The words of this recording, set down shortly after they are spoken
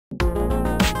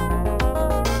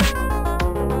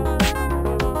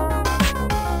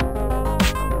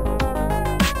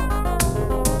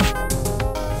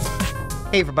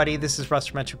Hey everybody, this is Russ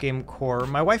from Retro Game Core.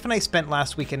 My wife and I spent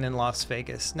last weekend in Las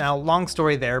Vegas. Now, long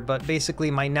story there, but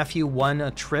basically my nephew won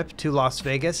a trip to Las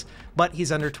Vegas, but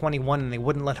he's under 21 and they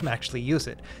wouldn't let him actually use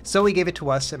it. So he gave it to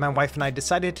us, and my wife and I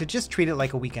decided to just treat it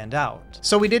like a weekend out.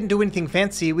 So we didn't do anything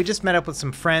fancy, we just met up with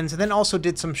some friends and then also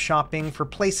did some shopping for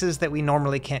places that we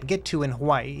normally can't get to in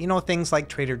Hawaii. You know, things like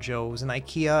Trader Joe's and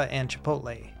IKEA and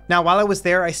Chipotle. Now, while I was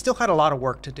there, I still had a lot of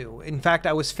work to do. In fact,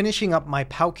 I was finishing up my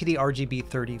Powkitty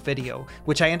RGB30 video,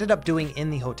 which I ended up doing in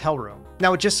the hotel room.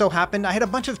 Now, it just so happened I had a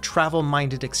bunch of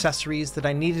travel-minded accessories that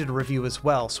I needed to review as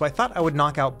well, so I thought I would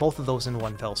knock out both of those in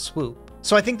one fell swoop.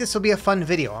 So I think this will be a fun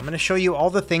video. I'm going to show you all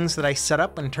the things that I set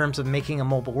up in terms of making a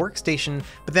mobile workstation,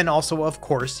 but then also, of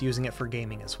course, using it for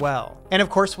gaming as well. And of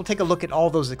course, we'll take a look at all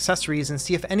those accessories and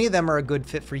see if any of them are a good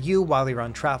fit for you while you're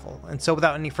on travel. And so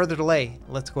without any further delay,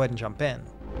 let's go ahead and jump in.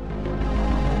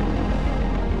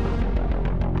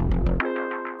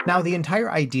 Now, the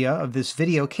entire idea of this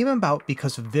video came about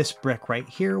because of this brick right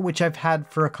here, which I've had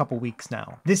for a couple weeks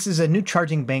now. This is a new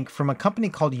charging bank from a company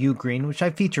called UGREEN, which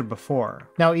I've featured before.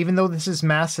 Now, even though this is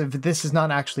massive, this is not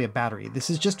actually a battery.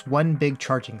 This is just one big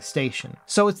charging station.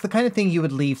 So it's the kind of thing you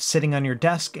would leave sitting on your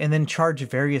desk and then charge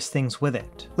various things with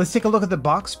it. Let's take a look at the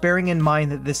box, bearing in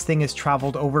mind that this thing has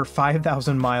traveled over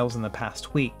 5,000 miles in the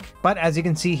past week. But as you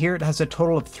can see here, it has a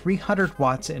total of 300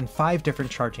 watts and 5 different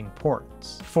charging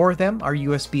ports. 4 of them are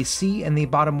USB-C and the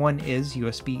bottom one is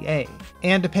USB-A.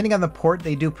 And depending on the port,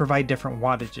 they do provide different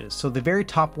wattages. So the very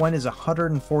top one is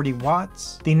 140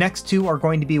 watts. The next two are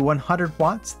going to be 100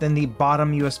 watts. Then the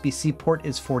bottom USB-C port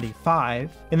is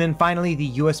 45. And then finally,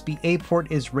 the USB-A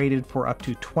port is rated for up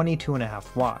to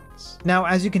 22.5 watts. Now,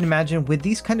 as you can imagine, with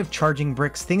these kind of charging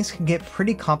bricks, things can get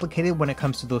pretty complicated when it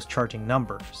comes to those charging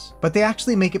numbers. But they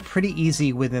actually make it pretty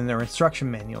easy within their instruction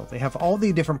manual. They have all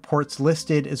the different ports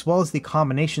listed as well as the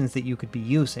combinations that you could be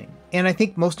using. And I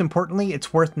think most importantly,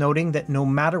 it's worth noting that no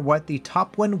matter what, the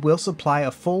top one will supply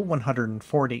a full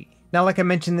 140. Now, like I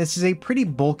mentioned, this is a pretty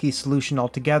bulky solution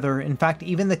altogether. In fact,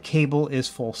 even the cable is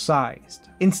full-sized.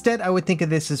 Instead, I would think of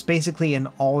this as basically an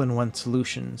all-in-one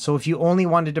solution. So if you only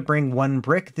wanted to bring one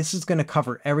brick, this is going to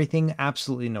cover everything,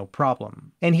 absolutely no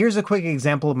problem. And here's a quick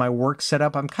example of my work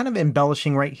setup. I'm kind of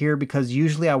embellishing right here because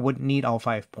usually I wouldn't need all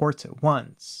 5 ports at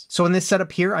once. So in this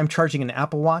setup here, I'm charging an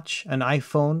Apple Watch, an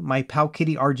iPhone, my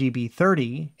Powkitty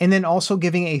RGB30, and then also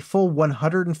giving a full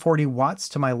 140 watts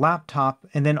to my laptop,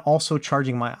 and then also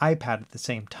charging my iPad at the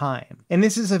same time. And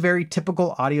this is a very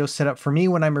typical audio setup for me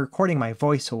when I'm recording my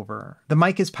voiceover. The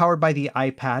mic is powered by the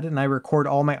iPad and I record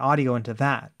all my audio into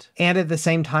that. And at the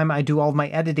same time, I do all my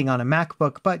editing on a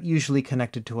MacBook, but usually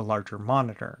connected to a larger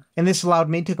monitor. And this allowed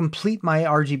me to complete my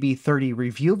RGB30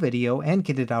 review video and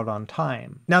get it out on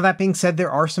time. Now, that being said,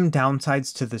 there are some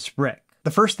downsides to this brick. The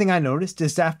first thing I noticed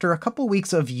is after a couple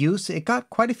weeks of use, it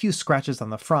got quite a few scratches on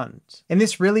the front. And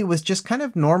this really was just kind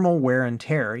of normal wear and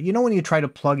tear. You know when you try to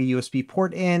plug a USB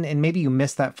port in and maybe you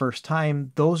miss that first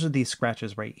time, those are these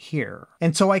scratches right here.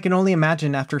 And so I can only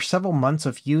imagine after several months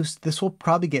of use, this will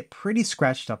probably get pretty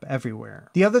scratched up everywhere.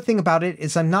 The other thing about it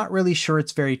is I'm not really sure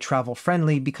it's very travel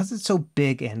friendly because it's so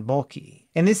big and bulky.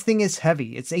 And this thing is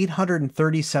heavy. It's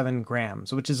 837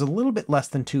 grams, which is a little bit less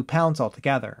than 2 pounds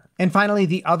altogether. And finally,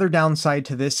 the other downside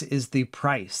to this is the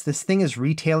price. This thing is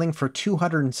retailing for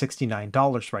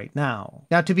 $269 right now.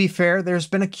 Now, to be fair, there's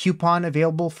been a coupon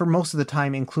available for most of the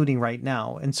time, including right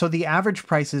now. And so the average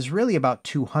price is really about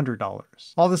 $200.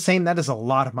 All the same, that is a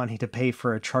lot of money to pay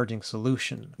for a charging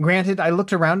solution. Granted, I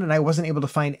looked around and I wasn't able to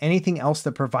find anything else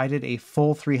that provided a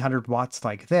full 300 watts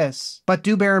like this, but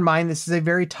do bear in mind this is a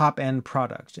very top-end product.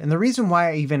 And the reason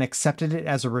why I even accepted it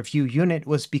as a review unit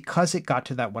was because it got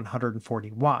to that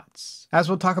 140 watts. As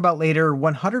we'll talk about later,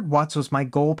 100 watts was my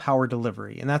goal power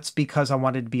delivery, and that's because I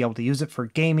wanted to be able to use it for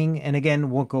gaming, and again,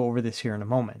 we'll go over this here in a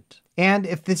moment. And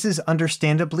if this is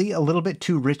understandably a little bit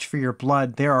too rich for your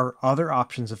blood, there are other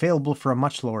options available for a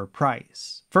much lower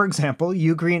price. For example,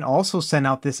 UGREEN also sent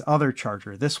out this other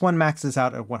charger. This one maxes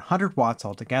out at 100 watts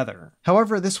altogether.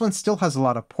 However, this one still has a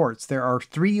lot of ports. There are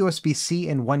 3 USB-C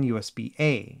and 1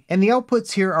 USB-A. And the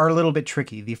outputs here are a little bit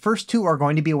tricky. The first 2 are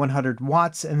going to be 100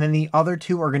 watts, and then the other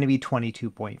 2 are going to be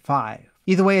 22.5.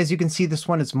 Either way, as you can see, this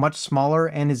one is much smaller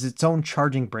and is its own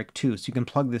charging brick too, so you can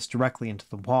plug this directly into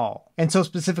the wall. And so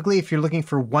specifically, if you're looking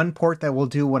for one port that will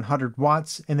do 100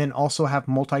 watts and then also have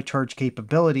multi-charge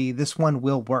capability, this one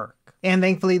will work. And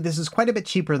thankfully, this is quite a bit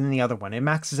cheaper than the other one. It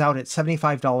maxes out at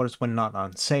 $75 when not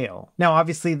on sale. Now,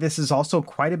 obviously, this is also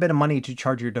quite a bit of money to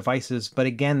charge your devices, but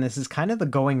again, this is kind of the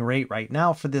going rate right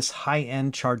now for this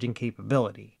high-end charging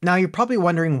capability. Now, you're probably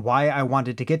wondering why I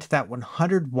wanted to get to that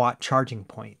 100-watt charging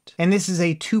point. And this is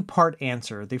a two-part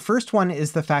answer. The first one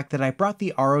is the fact that I brought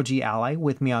the ROG Ally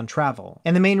with me on travel.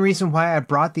 And the main reason why I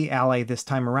brought the Ally this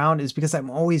time around is because I'm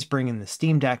always bringing the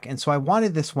Steam Deck, and so I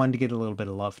wanted this one to get a little bit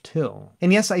of love too.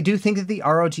 And yes, I do think that the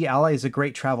ROG Ally is a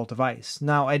great travel device.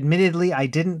 Now, admittedly, I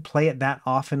didn't play it that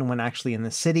often when actually in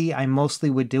the city. I mostly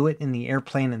would do it in the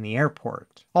airplane and the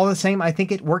airport. All the same, I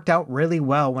think it worked out really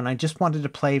well when I just wanted to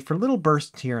play for little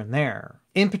bursts here and there.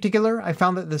 In particular, I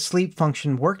found that the sleep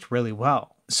function worked really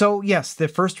well. So yes, the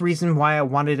first reason why I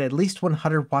wanted at least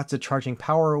 100 watts of charging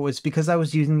power was because I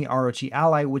was using the ROG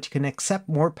Ally, which can accept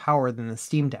more power than the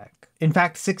Steam Deck. In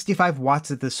fact, 65 watts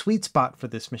is the sweet spot for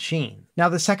this machine. Now,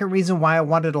 the second reason why I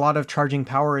wanted a lot of charging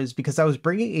power is because I was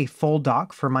bringing a full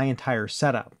dock for my entire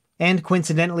setup. And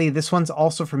coincidentally, this one's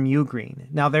also from UGREEN.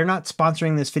 Now, they're not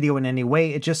sponsoring this video in any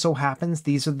way, it just so happens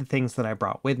these are the things that I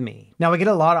brought with me. Now, I get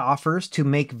a lot of offers to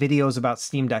make videos about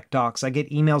Steam Deck docks. I get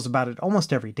emails about it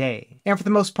almost every day. And for the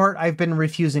most part, I've been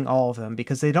refusing all of them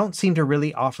because they don't seem to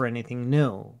really offer anything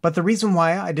new. But the reason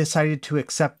why I decided to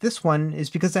accept this one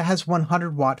is because it has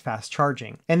 100-watt fast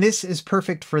charging. And this is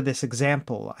perfect for this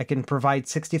example. I can provide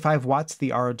 65 watts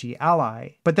the ROG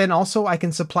Ally, but then also I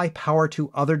can supply power to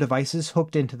other devices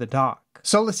hooked into the dock.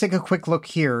 So let's take a quick look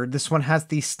here. This one has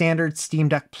the standard Steam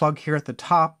Deck plug here at the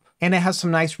top, and it has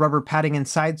some nice rubber padding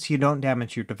inside so you don't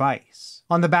damage your device.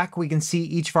 On the back, we can see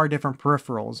each of our different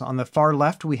peripherals. On the far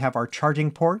left, we have our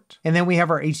charging port, and then we have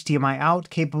our HDMI out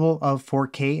capable of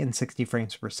 4K and 60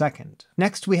 frames per second.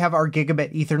 Next, we have our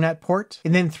gigabit Ethernet port,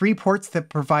 and then 3 ports that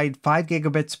provide 5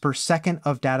 gigabits per second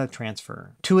of data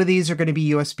transfer. 2 of these are going to be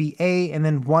USB-A, and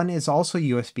then 1 is also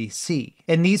USB-C.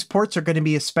 And these ports are going to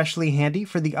be especially handy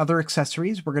for the other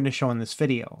accessories we're going to show in this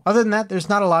video. Other than that, there's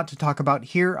not a lot to talk about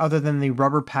here other than the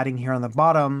rubber padding here on the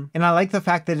bottom, and I like the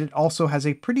fact that it also has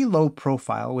a pretty low profile,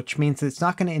 which means that it's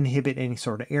not going to inhibit any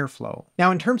sort of airflow.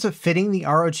 Now, in terms of fitting the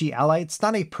ROG Ally, it's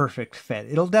not a perfect fit.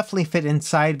 It'll definitely fit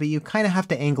inside, but you kind of have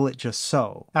to angle it just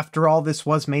so. After all, this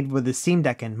was made with the Steam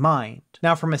Deck in mind.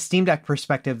 Now, from a Steam Deck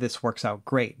perspective, this works out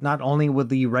great. Not only will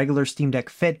the regular Steam Deck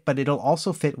fit, but it'll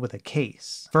also fit with a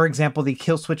case. For example, the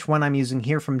kill switch one I'm using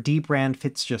here from Brand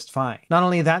fits just fine. Not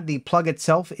only that, the plug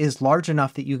itself is large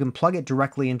enough that you can plug it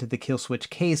directly into the kill switch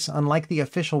case, unlike the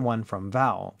official one from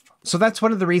Valve. So that's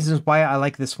one of the reasons why I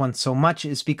like this one so much,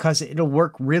 is because it'll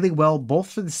work really well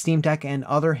both for the Steam Deck and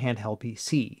other handheld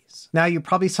PCs. Now, you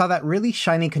probably saw that really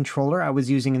shiny controller I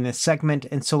was using in this segment,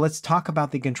 and so let's talk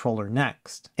about the controller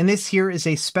next. And this here is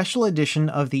a special edition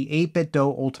of the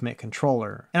 8BitDo Ultimate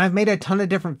controller. And I've made a ton of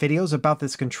different videos about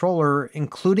this controller,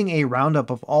 including a roundup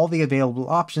of all the available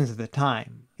options at the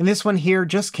time. And this one here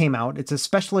just came out. It's a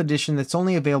special edition that's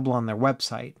only available on their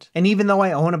website. And even though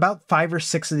I own about 5 or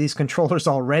 6 of these controllers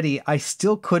already, I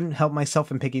still couldn't help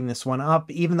myself in picking this one up,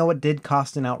 even though it did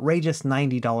cost an outrageous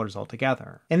 $90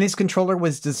 altogether. And this controller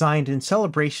was designed in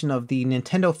celebration of the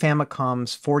Nintendo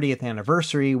Famicom's 40th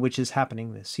anniversary, which is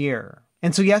happening this year.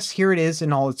 And so yes, here it is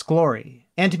in all its glory.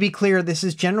 And to be clear, this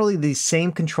is generally the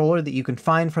same controller that you can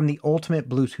find from the Ultimate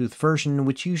Bluetooth version,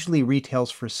 which usually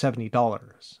retails for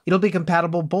 $70. It'll be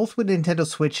compatible both with Nintendo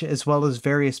Switch as well as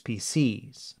various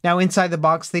PCs. Now, inside the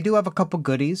box, they do have a couple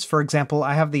goodies. For example,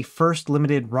 I have the first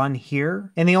limited run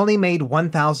here, and they only made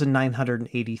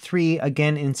 1,983,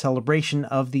 again in celebration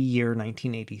of the year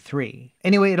 1983.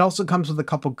 Anyway, it also comes with a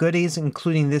couple goodies,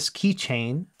 including this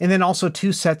keychain, and then also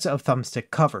 2 sets of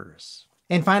thumbstick covers.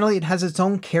 And finally, it has its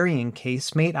own carrying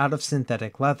case made out of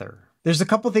synthetic leather. There's a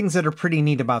couple things that are pretty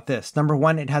neat about this. Number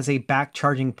one, it has a back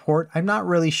charging port. I'm not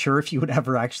really sure if you would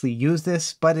ever actually use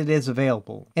this, but it is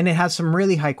available. And it has some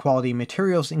really high quality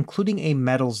materials, including a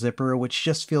metal zipper, which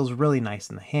just feels really nice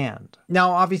in the hand.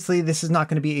 Now, obviously, this is not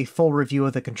going to be a full review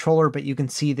of the controller, but you can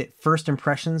see that first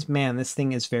impressions, man, this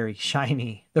thing is very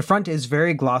shiny. The front is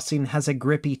very glossy and has a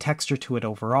grippy texture to it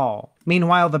overall.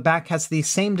 Meanwhile, the back has the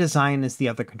same design as the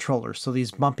other controllers, so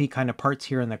these bumpy kind of parts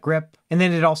here in the grip. And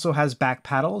then it also has back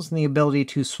paddles and the ability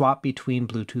to swap between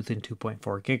Bluetooth and 2.4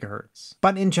 GHz.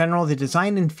 But in general, the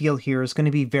design and feel here is going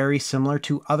to be very similar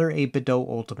to other 8BitDo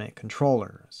Ultimate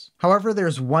controllers. However,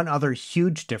 there's one other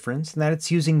huge difference, and that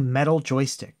it's using metal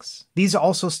joysticks. These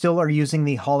also still are using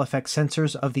the Hall effect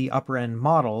sensors of the upper end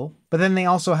model, but then they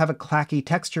also have a clacky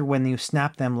texture when you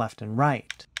snap them left and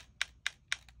right.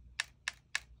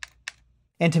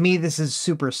 And to me, this is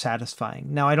super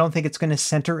satisfying. Now, I don't think it's going to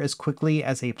center as quickly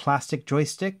as a plastic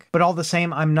joystick, but all the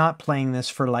same, I'm not playing this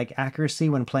for like accuracy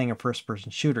when playing a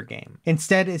first-person shooter game.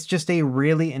 Instead, it's just a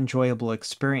really enjoyable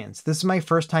experience. This is my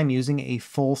first time using a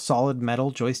full solid metal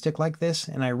joystick like this,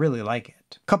 and I really like it.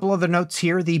 Couple other notes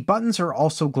here, the buttons are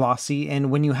also glossy,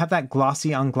 and when you have that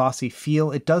glossy on glossy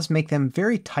feel, it does make them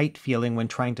very tight feeling when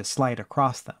trying to slide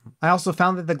across them. I also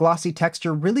found that the glossy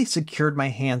texture really secured my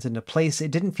hands into place.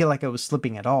 It didn't feel like I was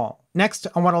slipping at all. Next,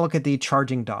 I want to look at the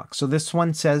charging dock. So this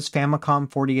one says Famicom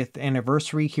 40th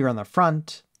anniversary here on the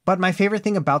front. But my favorite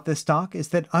thing about this dock is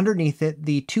that underneath it,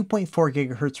 the 2.4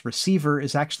 GHz receiver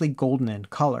is actually golden in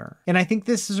color. And I think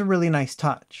this is a really nice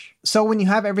touch. So when you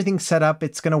have everything set up,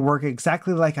 it's going to work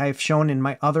exactly like I've shown in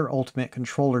my other Ultimate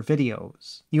controller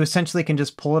videos. You essentially can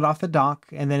just pull it off the dock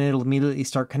and then it'll immediately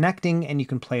start connecting and you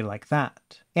can play like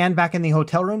that. And back in the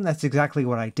hotel room, that's exactly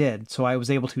what I did. So I was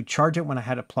able to charge it when I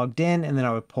had it plugged in and then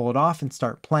I would pull it off and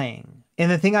start playing. And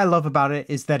the thing I love about it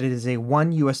is that it is a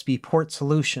one USB port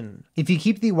solution. If you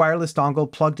keep the wireless dongle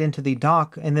plugged into the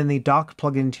dock and then the dock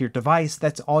plugged into your device,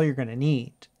 that's all you're going to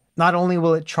need. Not only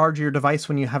will it charge your device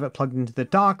when you have it plugged into the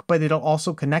dock, but it'll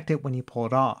also connect it when you pull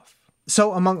it off.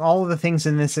 So among all of the things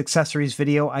in this accessories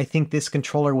video, I think this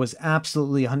controller was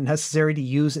absolutely unnecessary to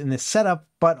use in this setup,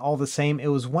 but all the same, it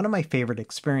was one of my favorite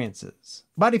experiences.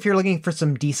 But if you're looking for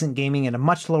some decent gaming at a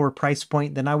much lower price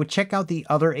point, then I would check out the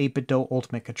other 8BitDo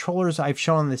Ultimate controllers I've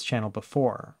shown on this channel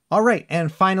before. Alright,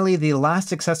 and finally, the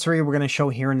last accessory we're going to show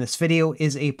here in this video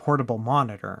is a portable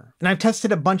monitor. And I've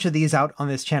tested a bunch of these out on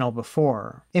this channel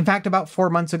before. In fact, about 4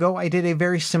 months ago, I did a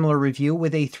very similar review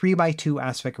with a 3:2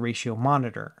 aspect ratio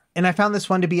monitor. And I found this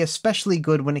one to be especially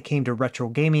good when it came to retro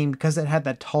gaming because it had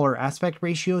that taller aspect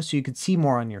ratio so you could see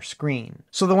more on your screen.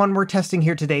 So the one we're testing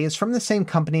here today is from the same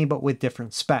company but with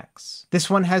different specs. This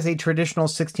one has a traditional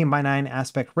 16:9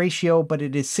 aspect ratio, but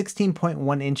it is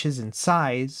 16.1 inches in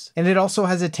size, and it also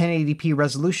has a 1080p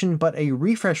resolution but a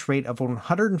refresh rate of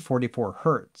 144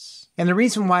 Hz. And the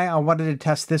reason why I wanted to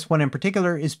test this one in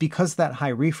particular is because of that high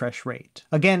refresh rate.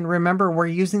 Again, remember we're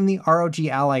using the ROG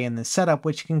Ally in this setup,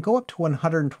 which can go up to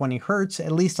 120 Hz,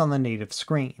 at least on the native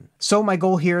screen. So my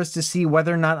goal here is to see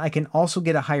whether or not I can also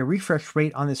get a high refresh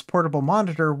rate on this portable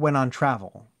monitor when on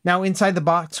travel. Now inside the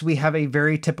box we have a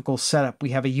very typical setup.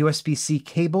 We have a USB-C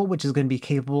cable, which is going to be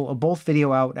capable of both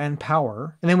video out and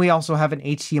power, and then we also have an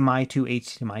HDMI to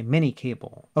HDMI mini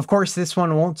cable. Of course this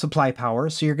one won't supply power,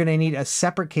 so you're going to need a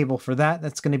separate cable for that.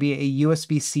 That's going to be a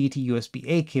USB-C to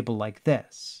USB-A cable like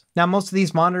this. Now most of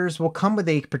these monitors will come with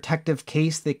a protective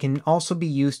case that can also be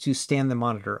used to stand the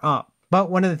monitor up. But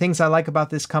one of the things I like about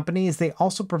this company is they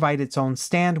also provide its own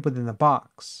stand within the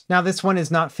box. Now this one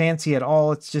is not fancy at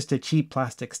all, it's just a cheap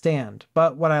plastic stand.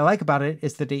 But what I like about it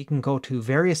is that it can go to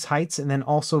various heights and then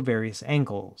also various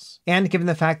angles. And given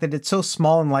the fact that it's so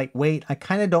small and lightweight, I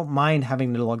kind of don't mind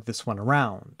having to lug this one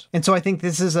around. And so I think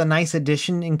this is a nice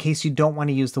addition in case you don't want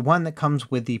to use the one that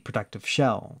comes with the protective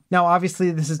shell. Now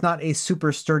obviously this is not a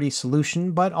super sturdy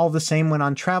solution, but all the same when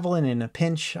on travel and in a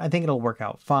pinch, I think it'll work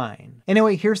out fine.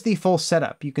 Anyway, here's the full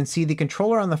setup. You can see the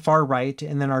controller on the far right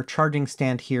and then our charging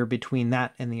stand here between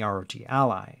that and the ROG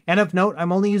Ally. And of note,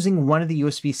 I'm only using one of the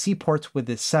USB-C ports with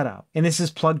this setup, and this is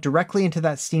plugged directly into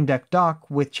that Steam Deck dock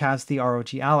which has the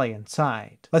ROG Ally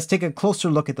inside. Let's take a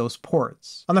closer look at those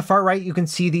ports. On the far right you can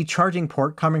see the charging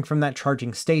port coming from that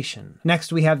charging station.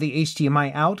 Next we have the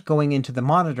HDMI out going into the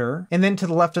monitor, and then to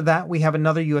the left of that we have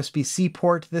another USB-C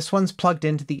port. This one's plugged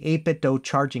into the 8BitDo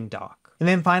charging dock. And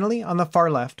then finally, on the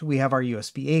far left, we have our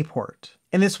USB-A port.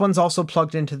 And this one's also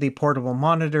plugged into the portable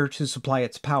monitor to supply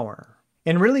its power.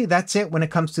 And really that's it when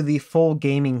it comes to the full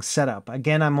gaming setup.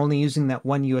 Again, I'm only using that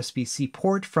one USB-C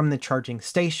port from the charging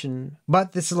station,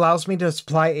 but this allows me to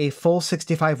supply a full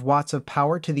 65 watts of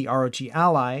power to the ROG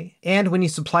Ally, and when you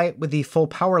supply it with the full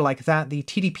power like that, the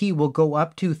TDP will go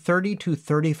up to 30 to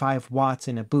 35 watts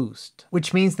in a boost,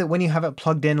 which means that when you have it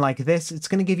plugged in like this, it's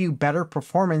going to give you better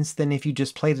performance than if you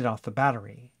just played it off the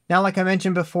battery. Now, like I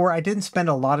mentioned before, I didn't spend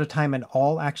a lot of time at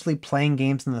all actually playing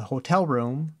games in the hotel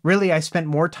room. Really, I spent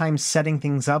more time setting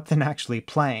things up than actually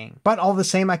playing. But all the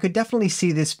same, I could definitely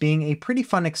see this being a pretty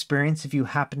fun experience if you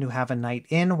happen to have a night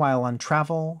in while on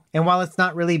travel. And while it's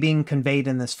not really being conveyed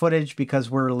in this footage because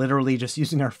we're literally just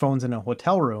using our phones in a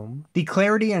hotel room, the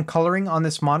clarity and coloring on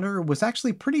this monitor was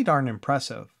actually pretty darn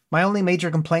impressive. My only major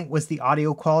complaint was the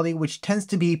audio quality, which tends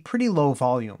to be pretty low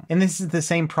volume, and this is the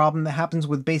same problem that happens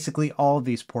with basically all of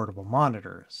these portable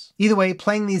monitors. Either way,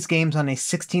 playing these games on a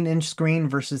 16-inch screen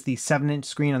versus the 7-inch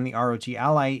screen on the ROG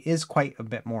Ally is quite a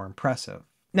bit more impressive.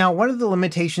 Now, one of the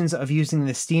limitations of using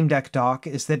the Steam Deck dock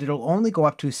is that it'll only go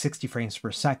up to 60 frames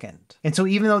per second. And so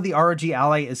even though the ROG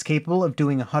Ally is capable of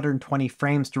doing 120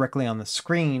 frames directly on the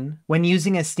screen, when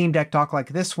using a Steam Deck dock like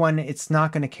this one, it's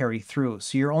not going to carry through,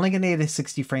 so you're only going to get a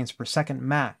 60 frames per second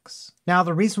max. Now,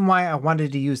 the reason why I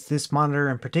wanted to use this monitor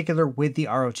in particular with the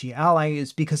ROG Ally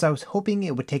is because I was hoping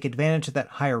it would take advantage of that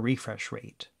higher refresh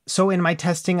rate. So in my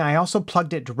testing, I also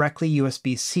plugged it directly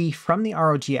USB-C from the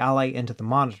ROG Ally into the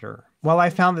monitor. While I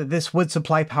found that this would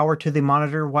supply power to the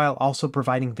monitor while also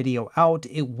providing video out,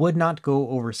 it would not go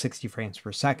over 60 frames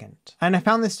per second. And I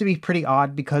found this to be pretty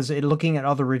odd because looking at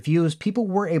other reviews, people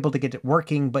were able to get it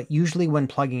working, but usually when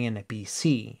plugging in a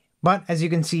PC. But as you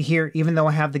can see here, even though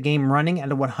I have the game running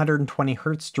at 120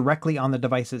 Hz directly on the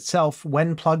device itself,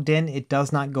 when plugged in, it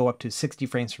does not go up to 60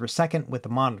 frames per second with the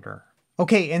monitor.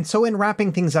 Okay, and so in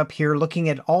wrapping things up here, looking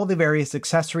at all the various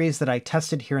accessories that I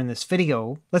tested here in this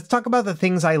video, let's talk about the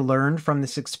things I learned from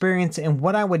this experience and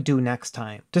what I would do next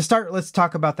time. To start, let's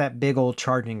talk about that big old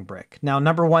charging brick. Now,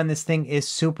 number one, this thing is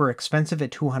super expensive at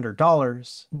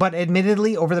 $200, but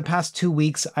admittedly, over the past 2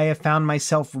 weeks, I have found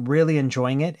myself really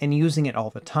enjoying it and using it all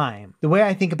the time. The way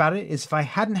I think about it is if I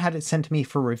hadn't had it sent to me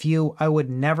for review, I would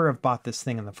never have bought this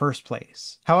thing in the first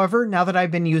place. However, now that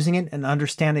I've been using it and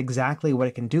understand exactly what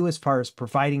it can do as far as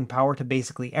providing power to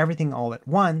basically everything all at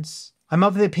once, I'm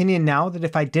of the opinion now that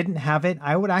if I didn't have it,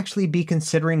 I would actually be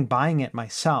considering buying it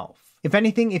myself. If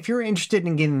anything, if you're interested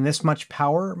in getting this much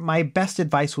power, my best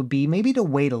advice would be maybe to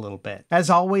wait a little bit. As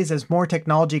always, as more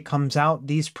technology comes out,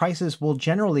 these prices will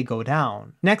generally go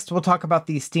down. Next, we'll talk about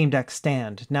the Steam Deck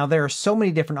stand. Now, there are so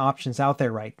many different options out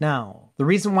there right now. The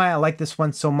reason why I like this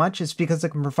one so much is because it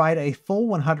can provide a full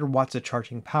 100 watts of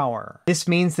charging power. This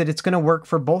means that it's going to work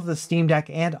for both the Steam Deck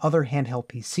and other handheld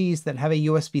PCs that have a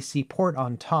USB-C port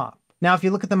on top. Now, if you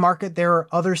look at the market, there are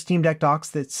other Steam Deck docks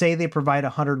that say they provide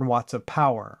 100 watts of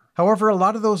power. However, a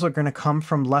lot of those are going to come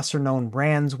from lesser known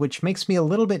brands, which makes me a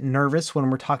little bit nervous when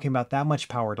we're talking about that much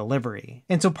power delivery.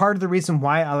 And so part of the reason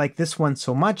why I like this one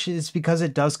so much is because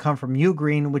it does come from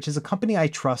UGREEN, which is a company I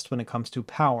trust when it comes to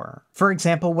power. For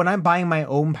example, when I'm buying my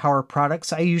own power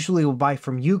products, I usually will buy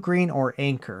from UGREEN or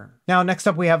Anker. Now, next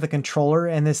up we have the controller,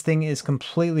 and this thing is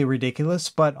completely ridiculous,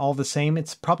 but all the same,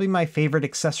 it's probably my favorite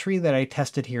accessory that I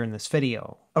tested here in this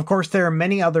video. Of course, there are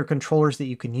many other controllers that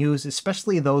you can use,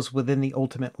 especially those within the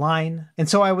Ultimate line, and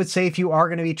so I would say if you are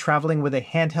going to be traveling with a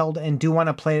handheld and do want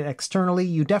to play it externally,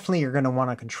 you definitely are going to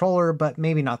want a controller, but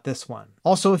maybe not this one.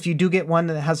 Also, if you do get one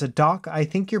that has a dock, I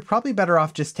think you're probably better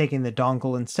off just taking the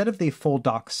dongle instead of the full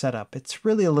dock setup. It's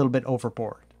really a little bit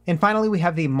overboard. And finally, we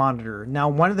have the monitor. Now,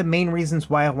 one of the main reasons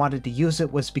why I wanted to use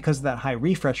it was because of that high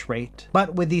refresh rate,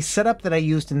 but with the setup that I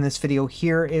used in this video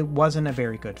here, it wasn't a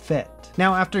very good fit.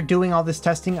 Now, after doing all this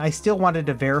testing, I still wanted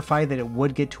to verify that it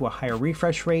would get to a higher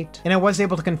refresh rate, and I was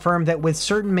able to confirm that with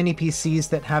certain mini PCs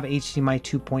that have HDMI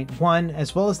 2.1,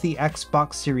 as well as the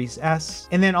Xbox Series S,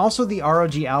 and then also the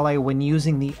ROG Ally when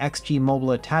using the XG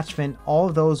mobile attachment, all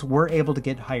of those were able to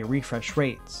get higher refresh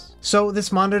rates. So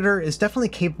this monitor is definitely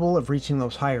capable of reaching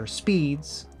those higher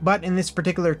speeds, but in this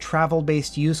particular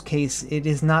travel-based use case, it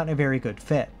is not a very good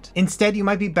fit. Instead, you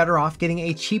might be better off getting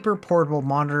a cheaper portable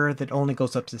monitor that only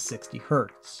goes up to 60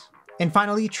 Hz. And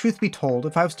finally, truth be told,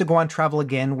 if I was to go on travel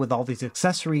again with all these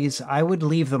accessories, I would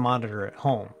leave the monitor at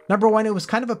home. Number one, it was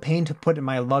kind of a pain to put in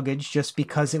my luggage just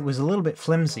because it was a little bit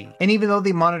flimsy. And even though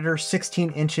the monitor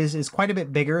 16 inches is quite a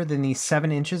bit bigger than the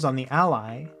 7 inches on the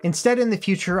Ally, instead in the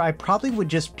future, I probably would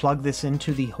just plug this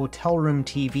into the hotel room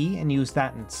TV and use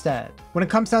that instead. When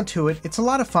it comes down to it, it's a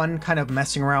lot of fun kind of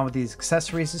messing around with these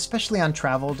accessories, especially on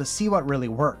travel, to see what really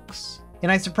works.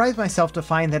 And I surprised myself to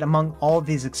find that among all of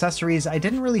these accessories, I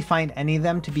didn't really find any of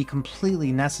them to be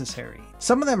completely necessary.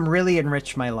 Some of them really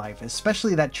enriched my life,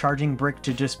 especially that charging brick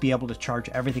to just be able to charge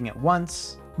everything at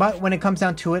once. But when it comes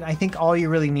down to it, I think all you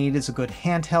really need is a good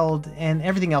handheld, and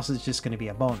everything else is just going to be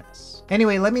a bonus.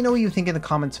 Anyway, let me know what you think in the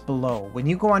comments below. When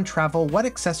you go on travel, what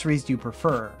accessories do you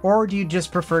prefer? Or do you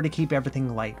just prefer to keep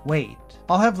everything lightweight?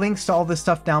 I'll have links to all this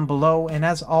stuff down below, and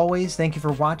as always, thank you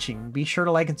for watching. Be sure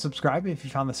to like and subscribe if you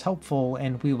found this helpful,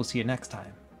 and we will see you next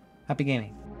time. Happy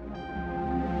gaming.